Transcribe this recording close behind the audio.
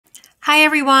Hi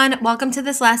everyone, welcome to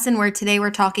this lesson where today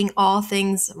we're talking all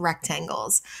things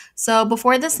rectangles. So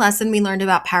before this lesson, we learned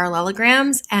about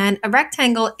parallelograms, and a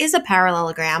rectangle is a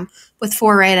parallelogram with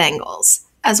four right angles,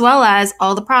 as well as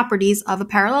all the properties of a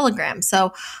parallelogram.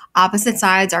 So opposite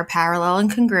sides are parallel and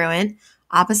congruent,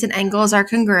 opposite angles are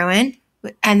congruent,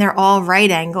 and they're all right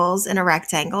angles in a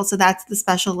rectangle. So that's the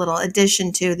special little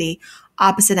addition to the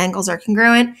opposite angles are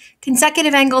congruent.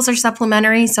 Consecutive angles are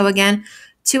supplementary. So again,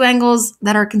 two angles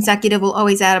that are consecutive will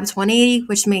always add up to 180,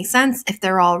 which makes sense. If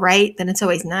they're all right, then it's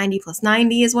always 90 plus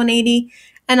 90 is 180.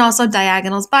 And also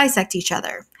diagonals bisect each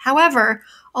other. However,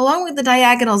 along with the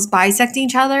diagonals bisecting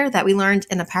each other that we learned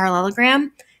in a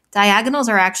parallelogram, diagonals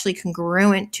are actually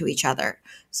congruent to each other.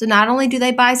 So not only do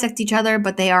they bisect each other,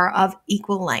 but they are of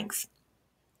equal length.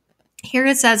 Here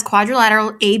it says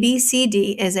quadrilateral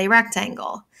ABCD is a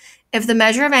rectangle. If the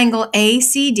measure of angle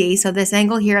ACD, so this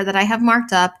angle here that I have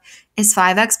marked up, is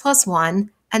 5x plus 1,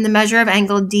 and the measure of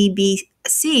angle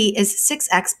DBC is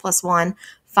 6x plus 1,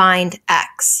 find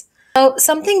x. So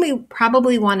something we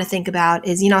probably want to think about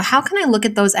is, how can I look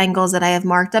at those angles that I have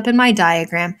marked up in my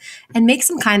diagram and make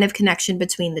some kind of connection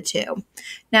between the two?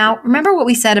 Now, remember what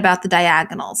we said about the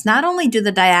diagonals. Not only do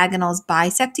the diagonals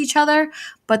bisect each other,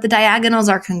 but the diagonals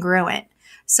are congruent.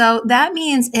 So that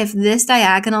means if this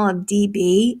diagonal of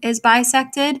DB is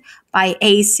bisected by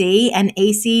AC and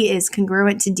AC is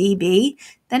congruent to DB,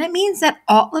 then it means that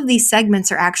all of these segments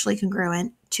are actually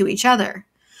congruent to each other.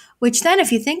 Which then,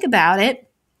 if you think about it,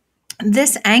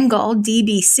 this angle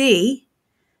DBC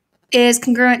is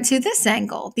congruent to this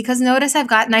angle because notice I've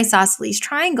got an isosceles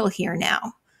triangle here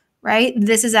now, right?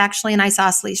 This is actually an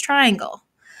isosceles triangle.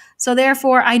 So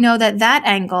therefore, I know that that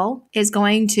angle is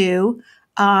going to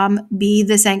be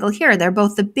this angle here. They're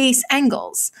both the base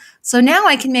angles. So now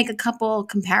I can make a couple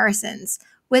comparisons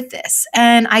with this.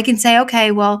 And I can say,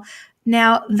 okay, well,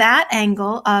 now that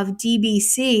angle of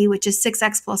DBC, which is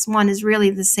 6x plus 1, is really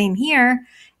the same here.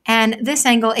 And this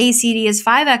angle ACD is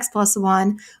 5x plus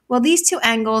 1. Well, these two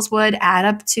angles would add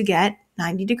up to get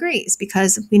 90 degrees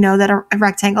because we know that a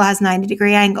rectangle has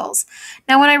 90-degree angles.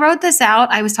 Now, when I wrote this out,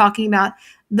 I was talking about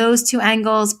those two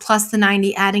angles plus the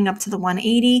 90 adding up to the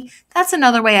 180. That's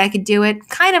another way I could do it.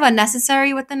 Kind of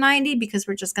unnecessary with the 90 because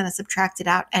we're just going to subtract it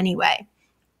out anyway.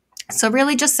 So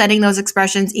really just setting those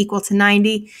expressions equal to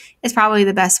 90 is probably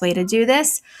the best way to do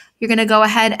this. You're going to go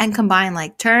ahead and combine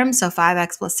like terms. So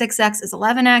 5x plus 6x is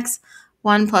 11x.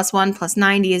 1 plus 1 plus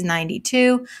 90 is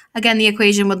 92. Again, the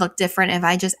equation would look different if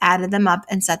I just added them up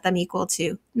and set them equal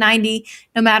to 90.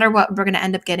 No matter what, we're going to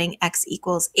end up getting x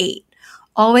equals 8.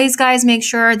 Always, guys, make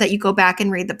sure that you go back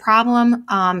and read the problem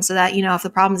so that, if the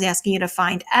problem is asking you to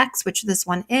find x, which this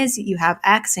one is, you have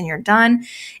x and you're done.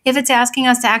 If it's asking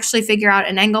us to actually figure out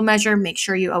an angle measure, make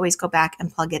sure you always go back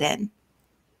and plug it in.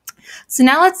 So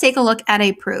now let's take a look at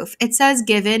a proof. It says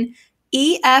given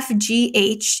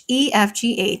EFGH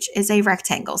is a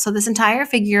rectangle. So this entire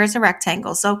figure is a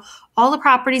rectangle. So all the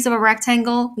properties of a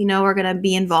rectangle, we know are going to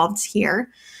be involved here.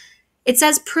 It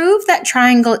says prove that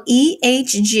triangle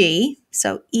EHG,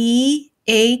 so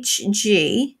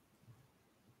EHG,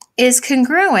 is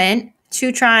congruent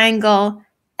to triangle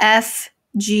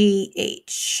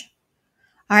FGH.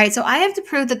 All right, so I have to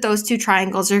prove that those two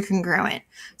triangles are congruent.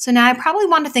 So now I probably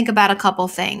want to think about a couple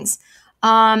things.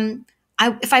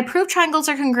 If I prove triangles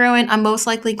are congruent, I'm most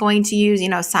likely going to use,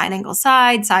 side angle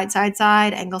side, side side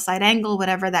side, angle side angle,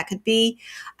 whatever that could be.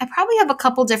 I probably have a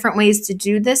couple different ways to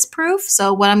do this proof.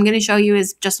 So what I'm going to show you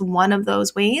is just one of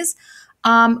those ways.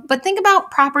 But think about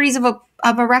properties of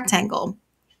a rectangle,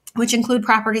 which include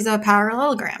properties of a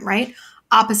parallelogram, right?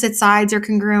 Opposite sides are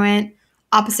congruent,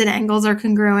 opposite angles are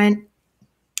congruent.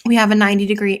 We have 90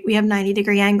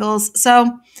 degree angles.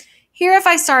 So here, if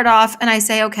I start off and I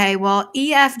say, okay, well,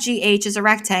 EFGH is a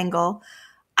rectangle,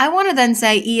 I want to then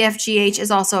say EFGH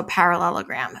is also a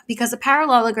parallelogram because a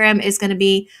parallelogram is going to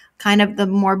be kind of the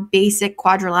more basic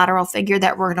quadrilateral figure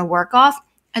that we're going to work off.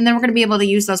 And then we're going to be able to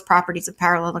use those properties of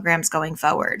parallelograms going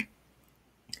forward.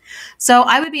 So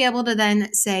I would be able to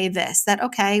then say this, that,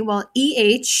 okay, well,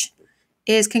 EH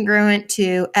is congruent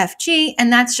to FG,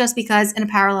 and that's just because in a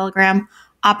parallelogram,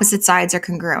 opposite sides are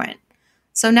congruent.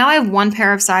 So now I have one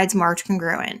pair of sides marked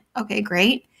congruent. Okay,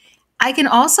 great. I can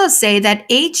also say that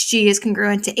HG is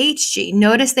congruent to HG.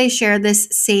 Notice they share this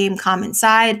same common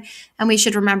side, and we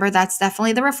should remember that's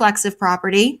definitely the reflexive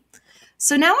property.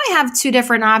 So now I have two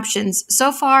different options.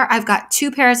 So far, I've got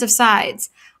two pairs of sides.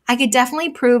 I could definitely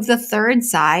prove the third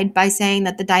side by saying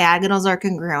that the diagonals are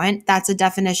congruent. That's a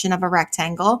definition of a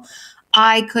rectangle.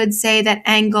 I could say that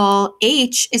angle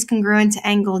H is congruent to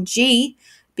angle G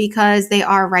because they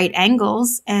are right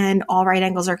angles and all right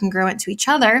angles are congruent to each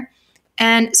other.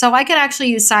 And so I could actually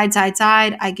use side, side,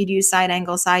 side. I could use side,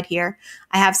 angle, side here.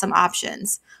 I have some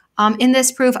options. In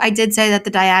this proof, I did say that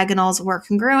the diagonals were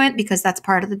congruent because that's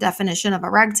part of the definition of a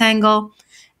rectangle.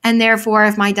 And therefore,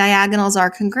 if my diagonals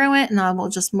are congruent, and I will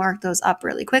just mark those up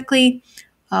really quickly,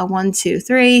 1, 2,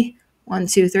 3, 1,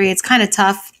 2, 3. It's kind of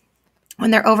tough when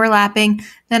they're overlapping.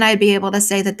 Then I'd be able to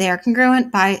say that they are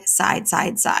congruent by side,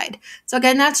 side, side. So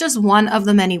again, that's just one of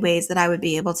the many ways that I would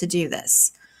be able to do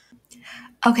this.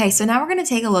 Okay, so now we're going to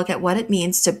take a look at what it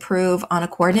means to prove on a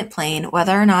coordinate plane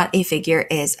whether or not a figure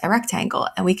is a rectangle.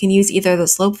 And we can use either the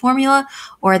slope formula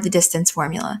or the distance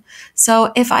formula.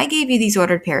 So if I gave you these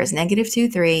ordered pairs, -2,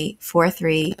 3, 4,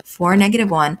 3, 4,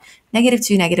 -1,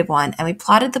 -2, -1, and we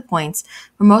plotted the points,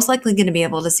 we're most likely going to be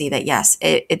able to see that, yes,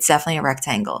 it's definitely a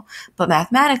rectangle. But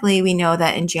mathematically, we know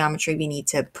that in geometry, we need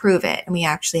to prove it. And we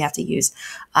actually have to use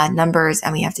numbers,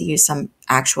 and we have to use some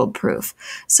actual proof.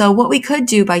 So what we could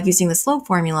do by using the slope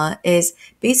formula is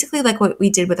basically like what we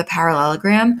did with a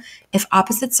parallelogram. If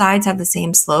opposite sides have the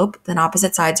same slope, then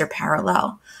opposite sides are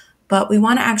parallel. But we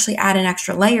want to actually add an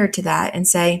extra layer to that and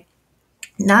say,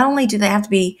 not only do they have to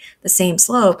be the same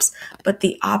slopes, but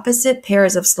the opposite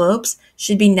pairs of slopes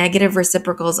should be negative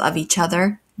reciprocals of each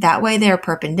other. That way they're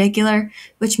perpendicular,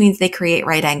 which means they create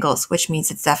right angles, which means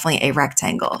it's definitely a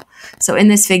rectangle. So in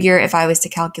this figure, if I was to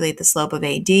calculate the slope of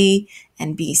AD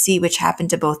and BC, which happen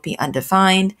to both be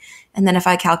undefined, and then if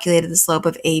I calculated the slope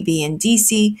of AB and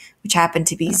DC, which happen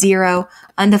to be 0,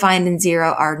 undefined and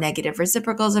 0 are negative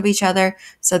reciprocals of each other,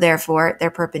 so therefore they're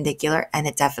perpendicular, and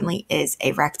it definitely is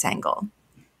a rectangle.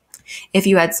 If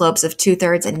you had slopes of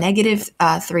 2/3 and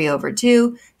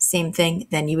 -3/2, same thing,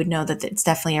 then you would know that it's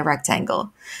definitely a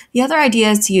rectangle. The other idea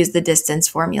is to use the distance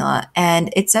formula, and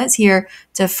it says here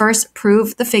to first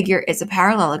prove the figure is a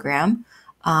parallelogram.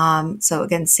 So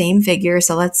again, same figure.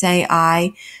 So let's say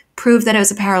I prove that it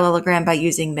was a parallelogram by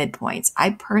using midpoints.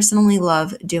 I personally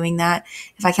love doing that.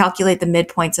 If I calculate the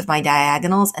midpoints of my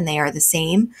diagonals and they are the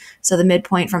same, so the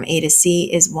midpoint from A to C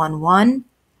is 1, 1.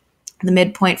 The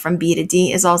midpoint from B to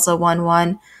D is also 1,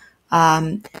 1.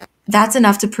 That's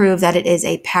enough to prove that it is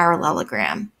a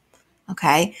parallelogram.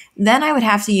 Okay, then I would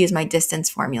have to use my distance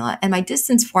formula. And my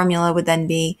distance formula would then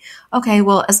be, okay,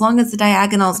 well, as long as the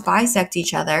diagonals bisect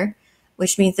each other,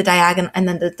 which means the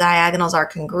diagonals are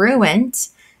congruent,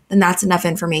 then that's enough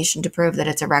information to prove that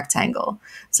it's a rectangle.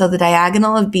 So the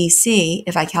diagonal of BC,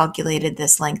 if I calculated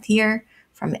this length here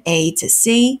from A to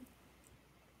C,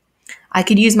 I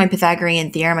could use my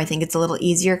Pythagorean theorem. I think it's a little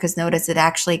easier because notice it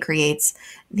actually creates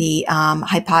the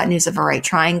hypotenuse of a right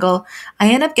triangle. I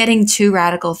end up getting 2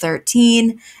 radical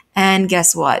 13, and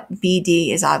guess what?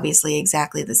 BD is obviously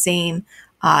exactly the same.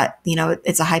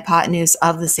 It's a hypotenuse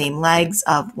of the same legs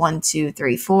of 1, 2,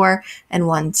 3, 4, and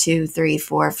 1, 2, 3,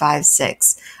 4, 5,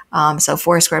 6. So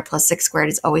 4 squared plus 6 squared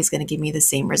is always going to give me the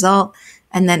same result.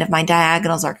 And then if my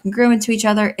diagonals are congruent to each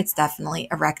other, it's definitely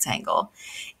a rectangle.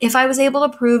 If I was able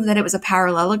to prove that it was a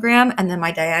parallelogram and then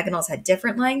my diagonals had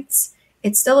different lengths,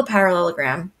 it's still a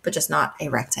parallelogram, but just not a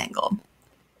rectangle.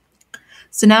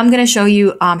 So now I'm going to show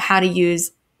you how to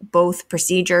use both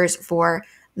procedures for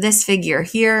this figure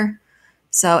here.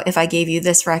 So if I gave you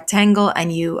this rectangle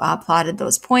and you plotted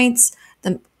those points,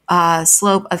 the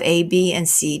slope of AB and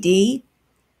CD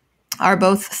are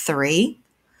both 3.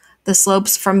 The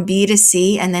slopes from B to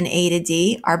C and then A to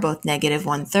D are both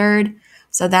 -1/3.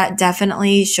 So that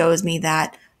definitely shows me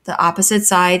that the opposite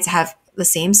sides have the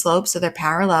same slope, so they're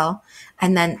parallel.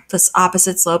 And then the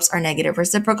opposite slopes are negative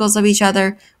reciprocals of each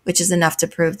other, which is enough to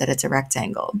prove that it's a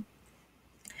rectangle.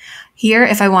 Here,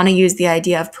 if I want to use the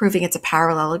idea of proving it's a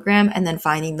parallelogram and then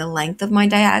finding the length of my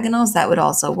diagonals, that would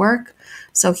also work.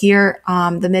 So here,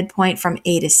 the midpoint from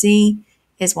A to C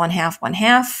is 1/2,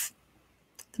 1/2.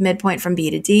 The midpoint from B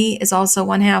to D is also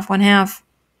 1/2, 1/2,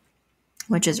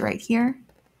 which is right here.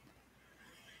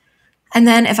 And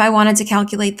then if I wanted to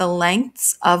calculate the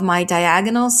lengths of my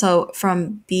diagonals, so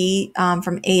from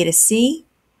A to C,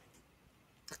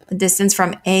 the distance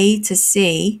from A to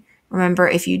C, remember,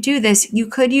 if you do this, you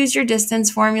could use your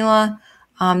distance formula.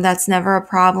 That's never a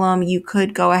problem. You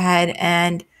could go ahead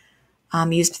and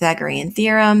use Pythagorean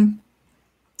theorem.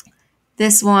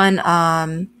 This one,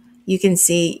 you can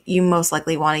see you most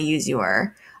likely want to use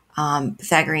your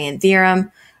Pythagorean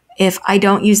theorem. If I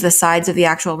don't use the sides of the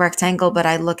actual rectangle, but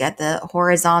I look at the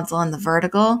horizontal and the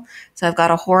vertical, so I've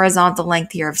got a horizontal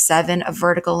length here of 7, a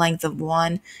vertical length of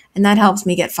 1, and that helps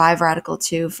me get 5 radical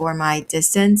 2 for my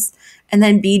distance. And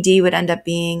then BD would end up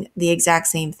being the exact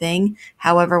same thing.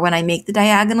 However, when I make the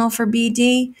diagonal for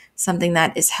BD, something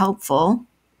that is helpful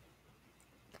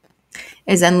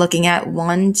is then looking at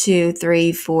 1, 2,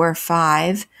 3, 4,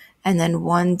 5, and then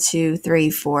 1, 2, 3,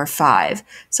 4, 5.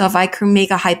 So if I can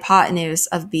make a hypotenuse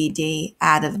of BD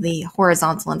out of the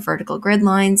horizontal and vertical grid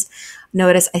lines,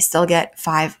 notice I still get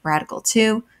 5 radical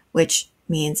 2, which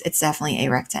means it's definitely a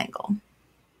rectangle.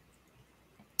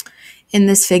 In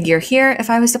this figure here, if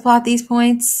I was to plot these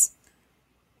points,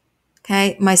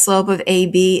 okay, my slope of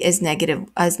AB is negative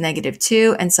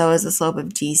 2, and so is the slope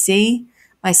of GC.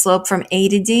 My slope from A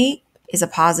to D is a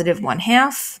positive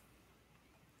 1/2.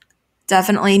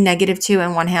 Definitely negative 2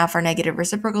 and 1/2 are negative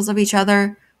reciprocals of each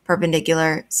other,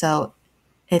 perpendicular, so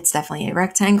it's definitely a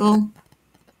rectangle.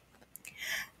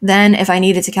 Then if I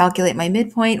needed to calculate my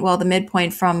midpoint, well, the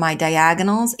midpoint from my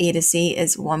diagonals, A to C,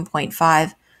 is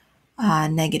 1.5,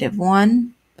 negative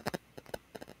 1.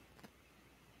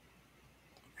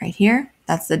 Right here,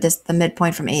 that's the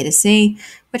midpoint from A to C,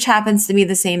 which happens to be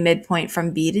the same midpoint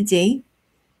from B to D,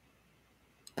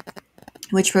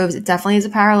 which proves it definitely is a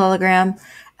parallelogram.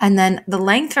 And then the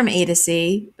length from A to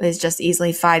C is just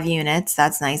easily 5 units.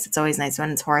 That's nice. It's always nice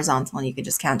when it's horizontal and you can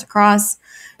just count across.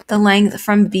 The length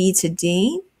from B to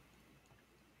D,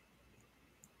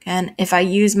 and if I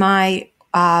use my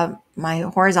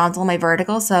horizontal, my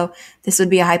vertical, so this would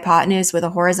be a hypotenuse with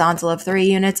a horizontal of 3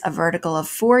 units, a vertical of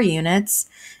 4 units.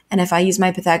 And if I use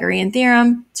my Pythagorean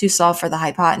theorem to solve for the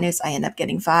hypotenuse, I end up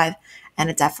getting 5, and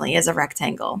it definitely is a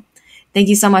rectangle. Thank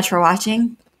you so much for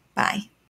watching. Bye.